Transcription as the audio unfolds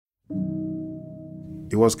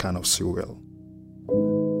it was kind of surreal.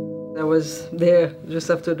 I was there just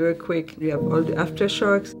after the earthquake. You have all the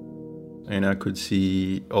aftershocks. And I could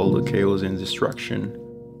see all the chaos and destruction.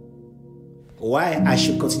 Why I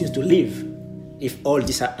should continue to live if all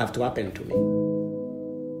this have to happen to me?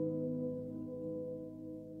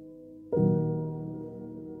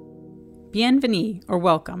 Bienvenue, or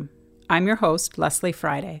welcome. I'm your host, Leslie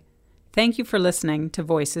Friday. Thank you for listening to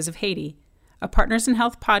Voices of Haiti, a Partners in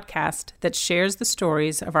Health podcast that shares the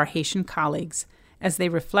stories of our Haitian colleagues as they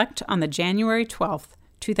reflect on the January 12th,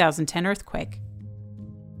 2010 earthquake.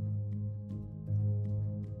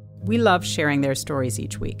 We love sharing their stories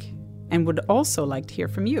each week and would also like to hear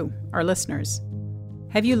from you, our listeners.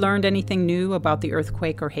 Have you learned anything new about the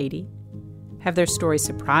earthquake or Haiti? Have their stories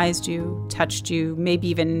surprised you, touched you, maybe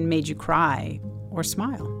even made you cry or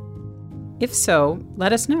smile? If so,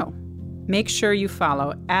 let us know. Make sure you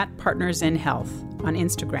follow at Partners in Health on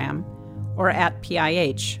Instagram or at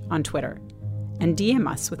PIH on Twitter, and DM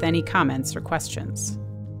us with any comments or questions.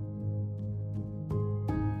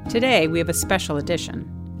 Today, we have a special edition.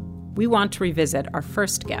 We want to revisit our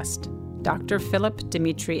first guest, Dr. Philip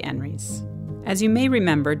Dimitri Enries. As you may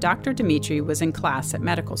remember, Dr. Dimitri was in class at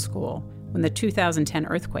medical school when the 2010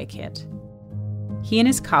 earthquake hit. He and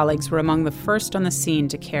his colleagues were among the first on the scene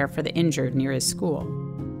to care for the injured near his school.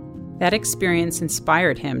 That experience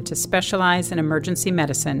inspired him to specialize in emergency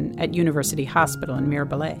medicine at University Hospital in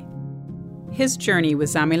Mirebalais. His journey with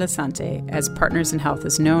Zami La Santé, as Partners in Health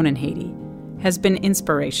is known in Haiti, has been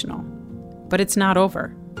inspirational. But it's not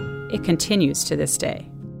over. It continues to this day.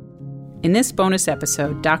 In this bonus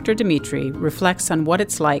episode, Dr. Dimitri reflects on what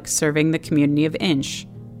it's like serving the community of Inch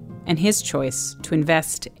and his choice to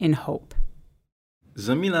invest in hope.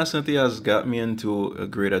 Zami La Santé has got me into a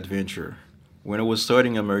great adventure. When I was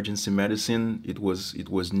starting emergency medicine, it was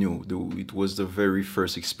new. It was the very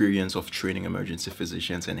first experience of training emergency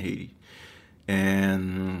physicians in Haiti.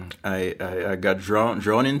 And I got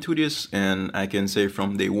drawn into this, and I can say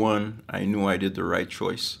from day one, I knew I did the right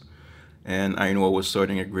choice. And I knew I was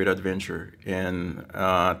starting a great adventure. And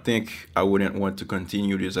I think I wouldn't want to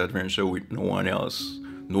continue this adventure with nowhere else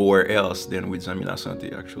than with Zami La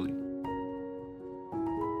Santé, actually.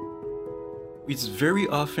 It's very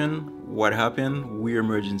often what happens. We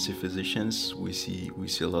emergency physicians, we see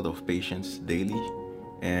a lot of patients daily,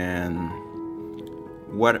 and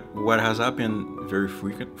what has happened very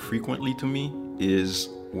frequently to me is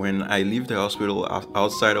when I leave the hospital,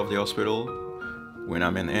 outside of the hospital, when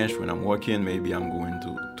I'm in Inch, when I'm working, maybe I'm going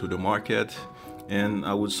to the market, and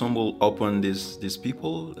I would stumble upon these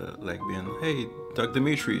people like being, "Hey, Dr.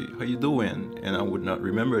 Dimitri, how you doing?" And I would not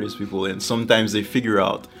remember these people, and sometimes they figure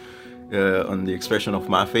out on the expression of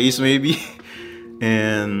my face, maybe.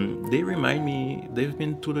 And they remind me they've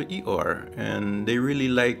been to the ER, and they really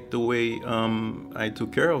like the way I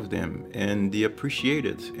took care of them, and they appreciate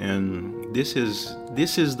it. And this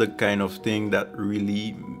is the kind of thing that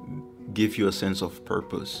really gives you a sense of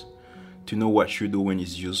purpose. To know what you're doing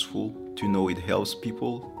is useful, to know it helps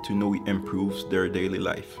people, to know it improves their daily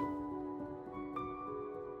life.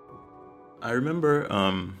 I remember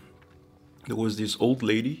there was this old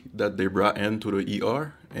lady that they brought into the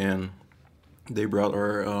ER, and they brought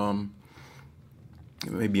her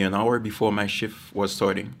maybe an hour before my shift was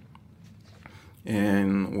starting.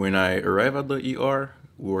 And when I arrived at the ER,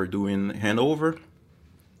 we were doing handover,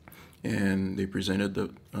 and they presented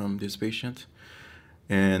this patient.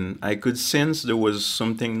 And I could sense there was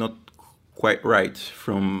something not quite right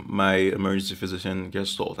from my emergency physician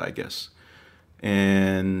gestalt, I guess.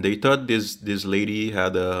 And they thought this lady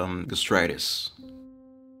had gastritis.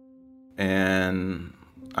 And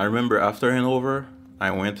I remember after handover, I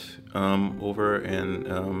went over and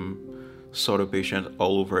saw the patient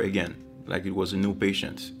all over again, like it was a new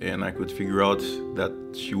patient. And I could figure out that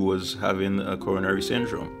she was having a coronary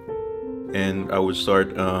syndrome. And I would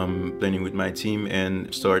start planning with my team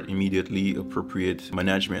and start immediately appropriate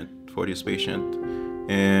management for this patient.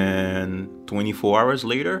 And 24 hours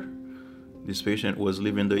later, this patient was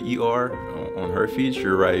leaving the ER on her feet. She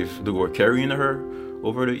arrived, they were carrying her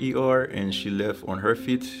over the ER, and she left on her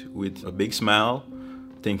feet with a big smile,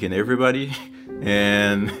 thanking everybody.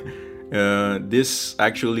 And this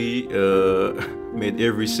actually made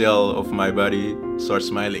every cell of my body start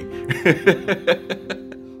smiling.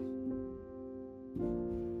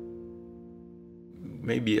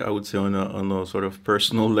 Maybe I would say on a sort of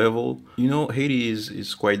personal level. You know, Haiti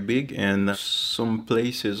is quite big, and some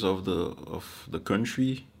places of the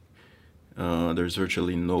country, there's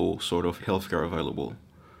virtually no sort of healthcare available.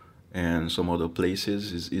 And some other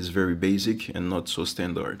places is very basic and not so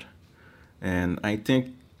standard. And I think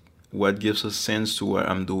what gives a sense to what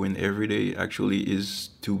I'm doing every day actually is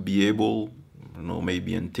to be able,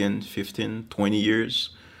 maybe in 10, 15, 20 years,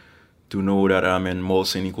 to know that I'm in Mont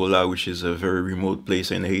Saint-Nicolas, which is a very remote place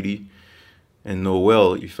in Haiti, and know,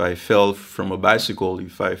 well, if I fell from a bicycle,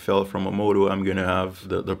 if I fell from a moto, I'm going to have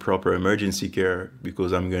the proper emergency care,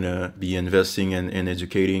 because I'm going to be investing in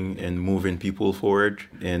educating and moving people forward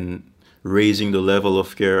and raising the level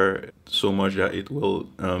of care so much that it will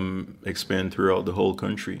expand throughout the whole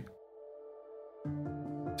country.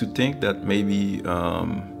 To think that maybe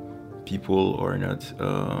people are not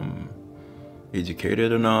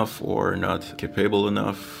educated enough or not capable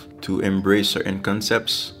enough to embrace certain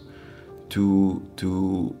concepts, to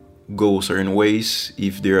go certain ways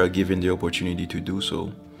if they are given the opportunity to do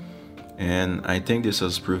so. And I think this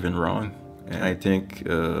has proven wrong. And I think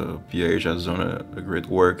PIH has done a great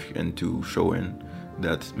work into showing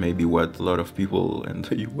that maybe what a lot of people in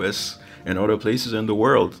the US and other places in the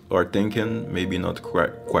world are thinking, maybe not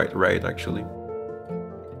quite right, actually.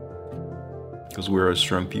 Because we're a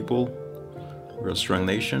strong people, we're a strong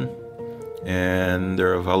nation, and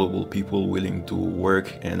there are valuable people willing to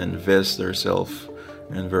work and invest themselves,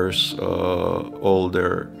 invest all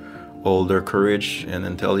their courage and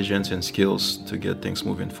intelligence and skills to get things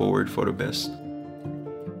moving forward for the best.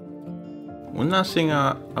 One last thing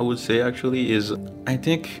I would say actually is I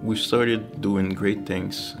think we started doing great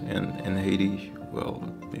things in Haiti. Well,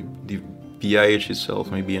 the PIH itself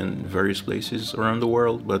maybe in various places around the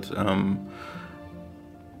world, but I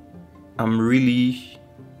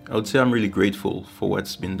would say I'm really grateful for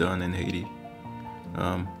what's been done in Haiti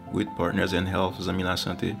with Partners in Health, Zami La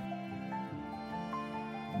Santé.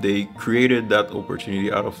 They created that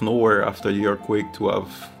opportunity out of nowhere after the earthquake to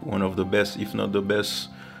have one of the best, if not the best,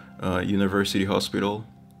 university hospital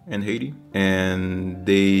in Haiti. And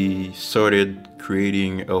they started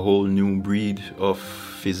creating a whole new breed of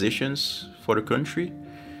physicians for the country,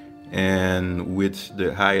 and with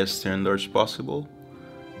the highest standards possible.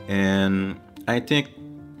 And I think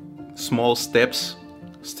small steps,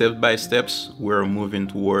 step by steps, we're moving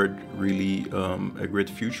toward really a great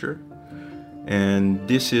future. And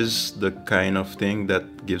this is the kind of thing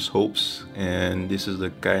that gives hopes, and this is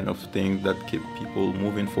the kind of thing that keeps people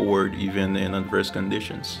moving forward even in adverse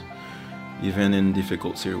conditions, even in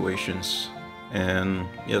difficult situations. And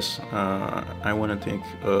yes, I want to thank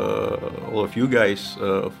all of you guys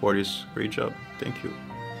for this great job. Thank you.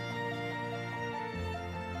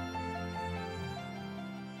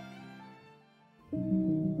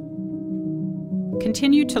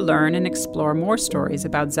 Continue to learn and explore more stories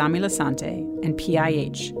about Zami La Santé and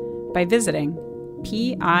PIH by visiting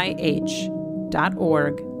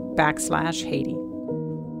pih.org/Haiti.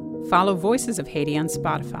 Follow Voices of Haiti on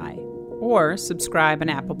Spotify or subscribe on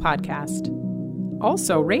Apple Podcast.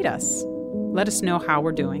 Also, rate us. Let us know how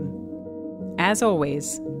we're doing. As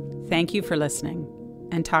always, thank you for listening,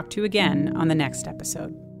 and talk to you again on the next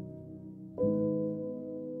episode.